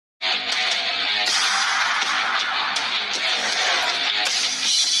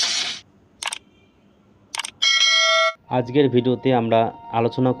আজকের ভিডিওতে আমরা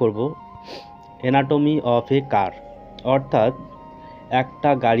আলোচনা করব অ্যানাটমি অফ এ কার, অর্থাৎ একটা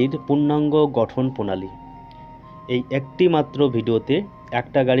গাড়ির পূর্ণাঙ্গ গঠন প্রণালী। এই একটি মাত্র ভিডিওতে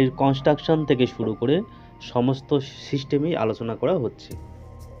একটা গাড়ির কনস্ট্রাকশন থেকে শুরু করে সমস্ত সিস্টেমই আলোচনা করা হচ্ছে।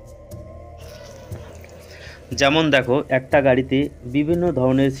 যেমন দেখো, একটা গাড়িতে বিভিন্ন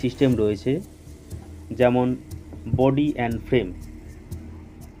ধরনের সিস্টেম রয়েছে, যেমন body and frame,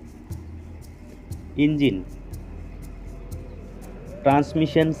 engine,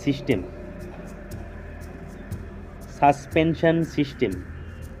 transmission system, suspension system,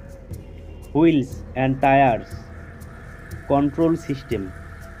 wheels and tyres, control system,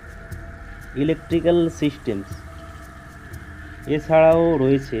 electrical systems. এছাড়াও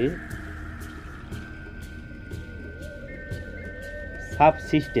রয়েছে sub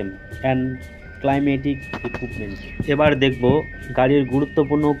system and climatic equipment. এবার দেখব গাড়ির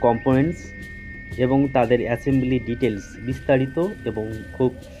গুরুত্বপূর্ণ কম্পোনেন্টস এবং তাদের অ্যাসেম্বলি ডিটেলস বিস্তারিত এবং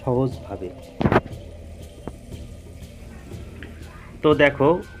খুব সহজভাবে। তো দেখো,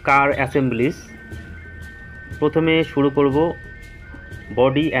 কার অ্যাসেম্বলিস। প্রথমে শুরু করব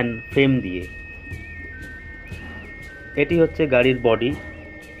বডি অ্যান্ড ফ্রেম দিয়ে। এটি হচ্ছে গাড়ির বডি।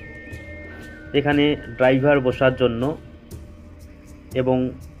 এখানে ড্রাইভার বসার জন্য এবং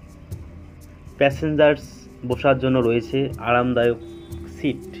প্যাসেঞ্জার্স বসার জন্য রয়েছে আরামদায়ক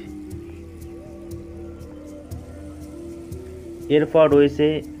সিট। এরপর রয়েছে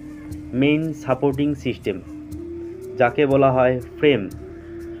মেইন সাপোর্টিং সিস্টেম, যাকে বলা হয় ফ্রেম।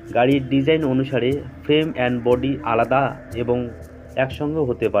 গাড়ির ডিজাইন অনুসারে ফ্রেম অ্যান্ড বডি আলাদা এবং একসঙ্গে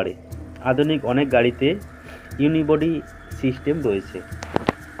হতে পারে। আধুনিক অনেক গাড়িতে ইউনিবডি সিস্টেম রয়েছে।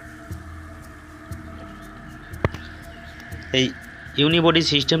 এই ইউনিবডি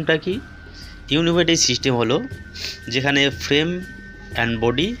সিস্টেমটা কি? ইউনিবডি সিস্টেম হলো যেখানে ফ্রেম অ্যান্ড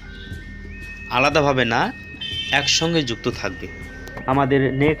বডি আলাদাভাবে না, একসঙ্গে যুক্ত থাকবে। আমাদের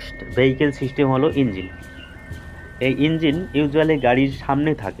নেক্সট ভেহিকেল সিস্টেম হলো ইঞ্জিন। এই ইঞ্জিন ইউজুয়ালি গাড়ির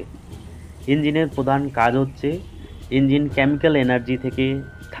সামনে থাকে। ইঞ্জিনের প্রধান কাজ হচ্ছে ইঞ্জিন কেমিক্যাল এনার্জি থেকে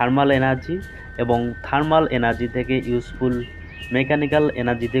থার্মাল এনার্জি এবং থার্মাল এনার্জি থেকে ইউজফুল মেকানিক্যাল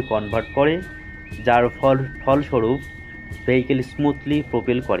এনার্জিতে কনভার্ট করে, যার ফলস্বরূপ ভেহিকেল স্মুথলি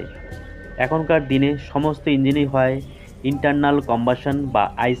প্রোপেল করে। এখনকার দিনে সমস্ত ইঞ্জিনই হয় ইন্টারনাল কম্বাশন বা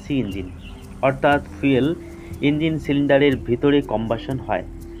আইসি ইঞ্জিন, অর্থাৎ ফুয়েল ইঞ্জিন সিলিন্ডারের ভিতরে কম্বাশন হয়,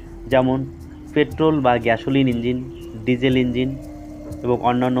 যেমন পেট্রোল বা গ্যাসোলিন ইঞ্জিন, ডিজেল ইঞ্জিন এবং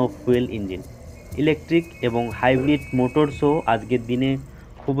অন্যান্য ফুয়েল ইঞ্জিন। ইলেকট্রিক এবং হাইব্রিড মোটরসও আজকের দিনে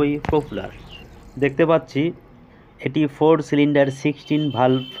খুবই পপুলার। দেখতে পাচ্ছি এটি 4 সিলিন্ডার 16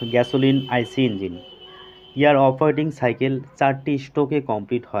 ভালভ গ্যাসোলিন আইসি ইঞ্জিন। ইয়ার অপারেটিং সাইকেল 4টি স্ট্রোকে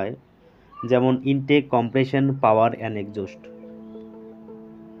কমপ্লিট হয়, যেমন intact, compression, power and exhaust.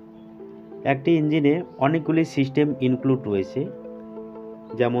 একটি ইঞ্জিনে অনেকগুলি সিস্টেম ইনক্লুড রয়েছে,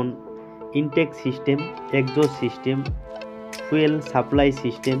 যেমন intact system, exhaust system, fuel supply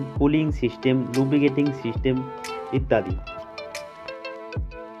system, cooling system, lubricating system ইত্যাদি।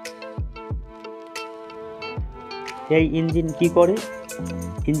 এই ইঞ্জিন কি করে?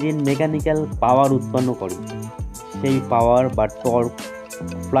 ইঞ্জিন মেকানিক্যাল পাওয়ার উৎপন্ন করে। সেই পাওয়ার বা টর্ক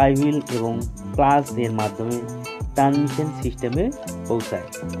ফ্লাইহুইল এবং ক্লাচ এর মাধ্যমে ট্রান্সমিশন সিস্টেমে পৌঁছায়।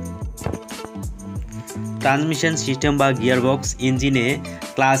 ট্রান্সমিশন সিস্টেম বা গিয়ারবক্স ইঞ্জিনে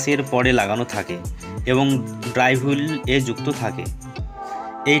ক্লাচের পরে লাগানো থাকে এবং ড্রাইভ হুইল এ যুক্ত থাকে।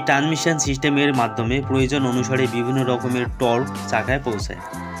 এই ট্রান্সমিশন সিস্টেমের মাধ্যমে প্রয়োজন অনুসারে বিভিন্ন রকমের টর্ক চাকায় পৌঁছায়।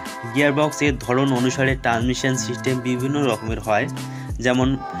 গিয়ারবক্সের ধরন অনুসারে ট্রান্সমিশন সিস্টেম বিভিন্ন রকমের হয়, যেমন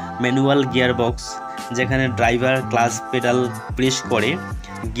ম্যানুয়াল গিয়ারবক্স, যেখানে ড্রাইভার ক্লাচ পেডাল প্রেস করে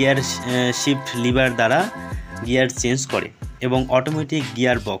গিয়ার শিফট লিভার দ্বারা গিয়ার চেঞ্জ করে, এবং অটোমেটিক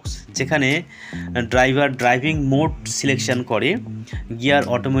গিয়ার বক্স, যেখানে ড্রাইভার ড্রাইভিং মোড সিলেকশন করে গিয়ার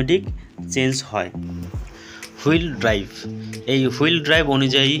অটোমেটিক চেঞ্জ হয়। Wheel drive. এই হুইল ড্রাইভ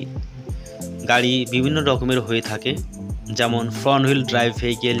অনুযায়ী গাড়ি বিভিন্ন রকমের হয়ে থাকে, যেমন ফ্রন্ট হুইল ড্রাইভ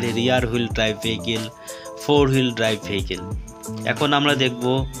ভেহিকেল, রিয়ার wheel drive vehicle, 4 wheel drive vehicle. এখন আমরা দেখব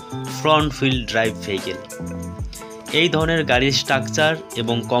ফ্রন্ট হুইল ড্রাইভ ভেহিকেল। এই ধরনের গাড়ির স্ট্রাকচার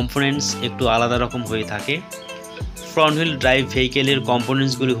এবং কম্পোনেন্টস একটু আলাদা রকম হয়ে থাকে। ফ্রন্ট হুইল ড্রাইভ ভেহিকেলের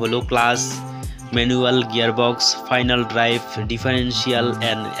কম্পোনেন্টসগুলি হলো clutch, manual gearbox, final drive, differential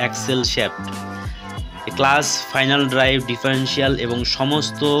and axle shaft. Clutch, final drive, differential এবং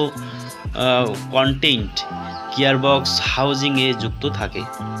সমস্ত কন্টেন্ট গিয়ারবক্স হাউজিংয়ে যুক্ত থাকে।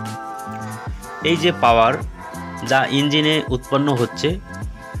 এই যে পাওয়ার যা ইঞ্জিনে উৎপন্ন হচ্ছে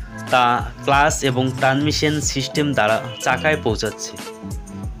তা ক্লাচ এবং ট্রান্সমিশন সিস্টেম দ্বারা চাকায় পৌঁছাচ্ছে।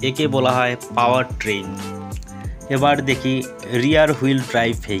 একে বলা হয় পাওয়ার ট্রেন। এবার দেখি রিয়ার হুইল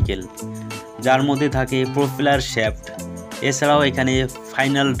ড্রাইভ ভেহিকেল, যার মধ্যে থাকে প্রোপেলার শ্যাফট, এছাড়াও এখানে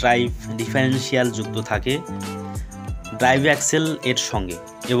ফাইনাল ড্রাইভ ডিফারেন্সিয়াল যুক্ত থাকে ড্রাইভ অ্যাক্সেল এর সঙ্গে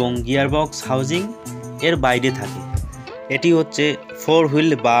এবং গিয়ারবক্স হাউজিং এর বাইরে থাকে। এটি হচ্ছে 4 হুইল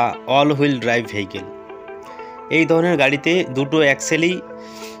বা অল হুইল ড্রাইভ ভেহিকেল। এই ধরনের গাড়িতে দুটো অ্যাক্সেলই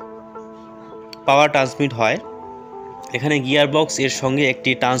পাওয়ার ট্রান্সমিট হয়। এখানে গিয়ারবক্স এর সঙ্গে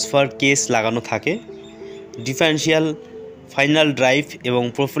একটি ট্রান্সফার কেস লাগানো থাকে। ডিফারেন্সিয়াল, ফাইনাল ড্রাইভ এবং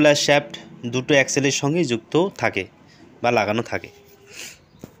প্রোপেলার শ্যাফট দুটো অ্যাক্সেলের সঙ্গে যুক্ত থাকে বা লাগানো থাকে।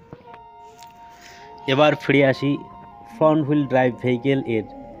 এবার ফিরে আসি ফ্রন্ট হুইল ড্রাইভ ভেহিকেল এর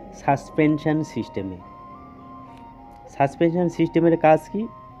সাসপেনশন সিস্টেমে। সাসপেনশন সিস্টেমের কাজ কি?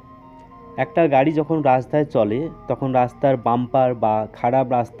 একটা গাড়ি যখন রাস্তায় চলে তখন রাস্তার বাম্পার বা খারাপ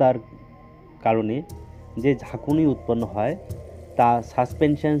রাস্তার কারণে যে ঝাঁকুনি উৎপন্ন হয় তা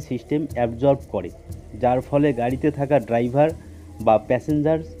সাসপেনশন সিস্টেম অ্যাবজর্ব করে, যার ফলে গাড়িতে থাকা ড্রাইভার বা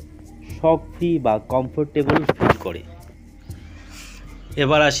প্যাসেঞ্জার শক ফ্রি বা কমফোর্টেবল ফিল করে।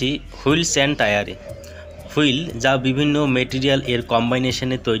 এবার আসি হুইলস অ্যান্ড টায়ারে। হুইল যা বিভিন্ন মেটেরিয়াল এর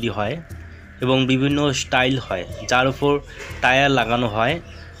কম্বাইনেশনে তৈরি হয় এবং বিভিন্ন স্টাইল হয়, যার উপর টায়ার লাগানো হয়।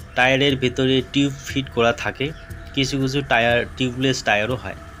 টায়ারের ভেতরে টিউব ফিট করা থাকে, কিছু কিছু টায়ার টিউবলেস টায়ারও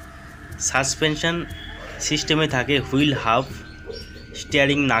হয়। সাসপেনশন সিস্টেমে থাকে wheel hub,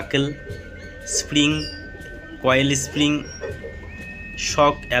 steering নাকেল, spring, coil spring,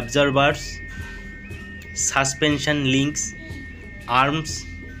 শক অ্যাবজর্বার্স, সাসপেনশন লিঙ্কস, আর্মস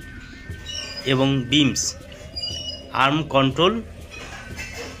এবং beans, arm control,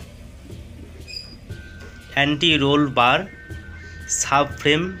 anti role বার, সাব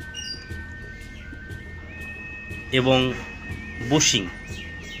ফ্রেম এবং বুশিং।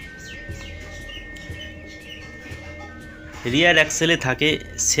 রিয়ার অ্যাক্সেলে থাকে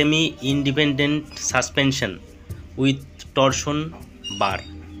semi independent suspension with torsion বার।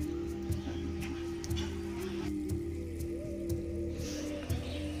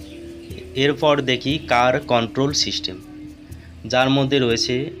 এরপর দেখি কার কন্ট্রোল সিস্টেম, যার মধ্যে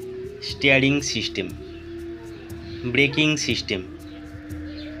রয়েছে steering system, braking system,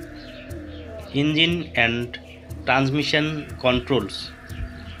 engine and transmission controls.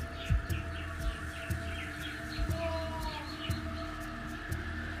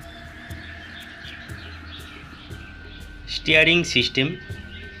 Steering system,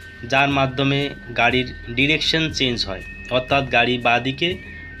 যার মাধ্যমে গাড়ির ডিরেকশন চেঞ্জ হয়, অর্থাৎ গাড়ি বাঁ দিকে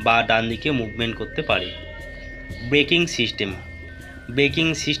বা ডান দিকে মুভমেন্ট করতে পারে। ব্রেকিং সিস্টেম, ব্রেকিং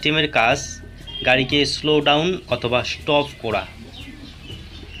সিস্টেমের কাজ গাড়িকে স্লো ডাউন অথবা স্টপ করা।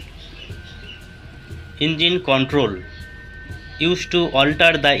 Engine control, use to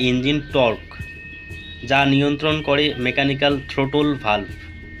alter the engine torque, যা নিয়ন্ত্রণ করে mechanical throttle valve.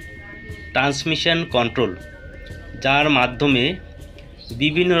 Transmission control, যার মাধ্যমে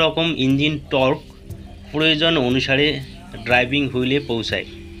বিভিন্ন রকম ইঞ্জিন টর্ক প্রয়োজন অনুসারে ড্রাইভিং হুইলে পৌঁছায়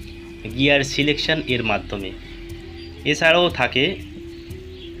গিয়ার সিলেকশন এর মাধ্যমে। এছাড়াও থাকে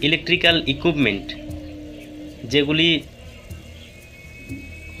ইলেকট্রিক্যাল ইকুইপমেন্ট, যেগুলি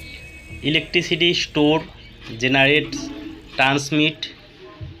ইলেকট্রিসিটি স্টোর, জেনারেট, ট্রান্সমিট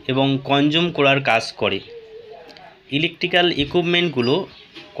এবং কনজিউম করার কাজ করে। ইলেকট্রিক্যাল ইকুইপমেন্টগুলো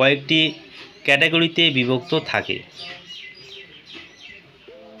কয়েকটি ক্যাটাগরিতে বিভক্ত থাকে,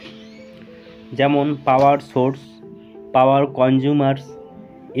 যেমন পাওয়ার সোর্স, পাওয়ার consumers,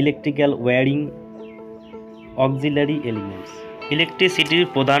 electrical wiring, auxiliary elements. ইলেকট্রিসিটির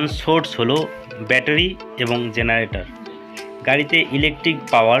প্রধান সোর্স হলো ব্যাটারি এবং জেনারেটর। গাড়িতে ইলেকট্রিক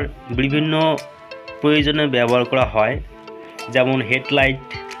পাওয়ার বিভিন্ন প্রয়োজনে ব্যবহার করা হয়, যেমন হেডলাইট,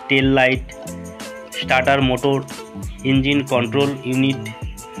 টেল light, starter motor, engine control unit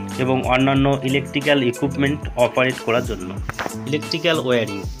এবং অন্যান্য ইলেকট্রিক্যাল ইকুইপমেন্ট অপারেট করার জন্য। ইলেকট্রিক্যাল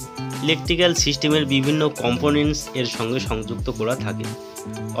ওয়্যারিং, ইলেকট্রিক্যাল সিস্টেমের বিভিন্ন কম্পোনেন্টস এর সঙ্গে সংযুক্ত করা থাকে।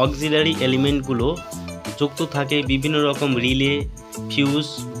 অক্সিলারি এলিমেন্টগুলো যুক্ত থাকে বিভিন্ন রকম রিলে, ফিউজ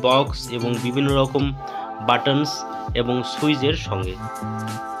বক্স এবং বিভিন্ন রকম বাটনস এবং সুইচের সঙ্গে।